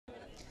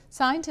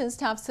Scientists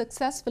have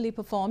successfully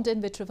performed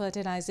in-vitro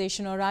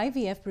fertilization or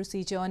IVF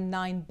procedure on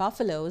 9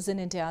 buffaloes in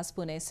India's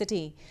Pune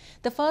city.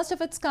 The first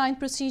of its kind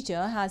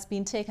procedure has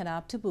been taken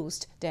up to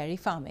boost dairy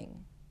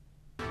farming.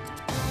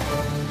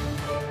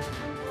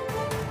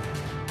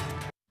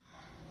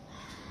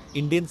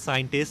 Indian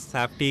scientists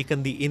have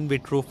taken the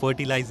in-vitro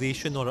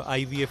fertilization or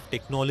IVF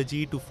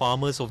technology to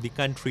farmers of the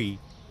country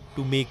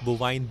to make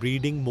bovine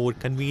breeding more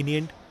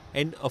convenient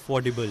and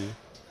affordable.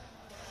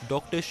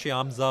 Dr.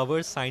 Shyam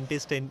Zawar,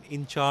 scientist and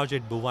in charge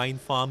at bovine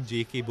farm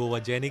JK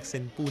Bovagenics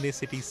in Pune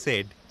city,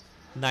 said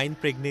 9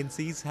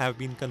 pregnancies have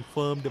been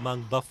confirmed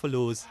among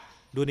buffaloes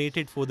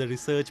donated for the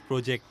research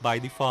project by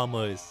the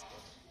farmers.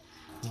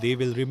 They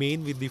will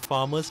remain with the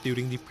farmers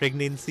during the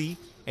pregnancy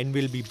and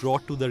will be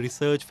brought to the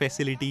research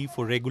facility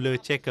for regular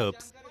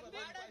checkups.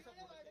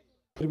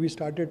 We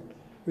started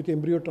with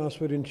embryo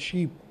transfer in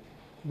sheep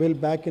well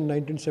back in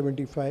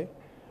 1975.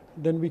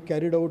 Then we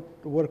carried out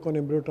work on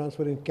embryo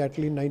transfer in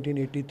cattle in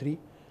 1983.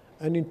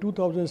 And in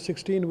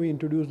 2016, we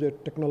introduced the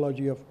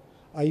technology of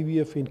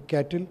IVF in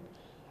cattle.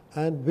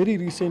 And very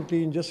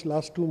recently, in just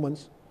last 2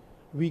 months,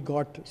 we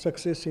got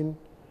success in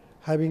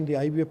having the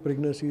IVF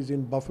pregnancies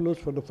in buffaloes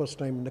for the first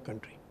time in the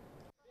country.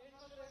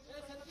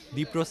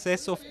 The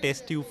process of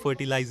test tube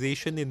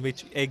fertilization, in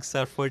which eggs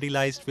are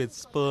fertilized with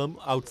sperm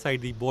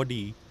outside the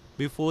body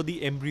before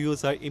the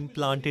embryos are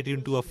implanted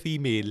into a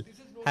female,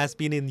 has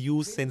been in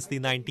use since the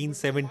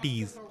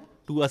 1970s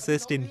to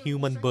assist in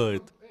human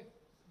birth.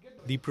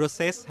 The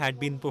process had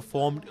been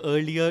performed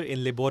earlier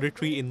in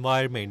laboratory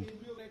environment,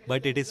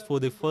 but it is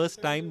for the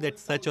first time that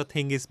such a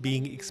thing is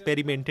being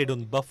experimented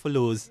on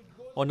buffaloes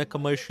on a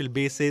commercial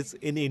basis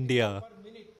in India.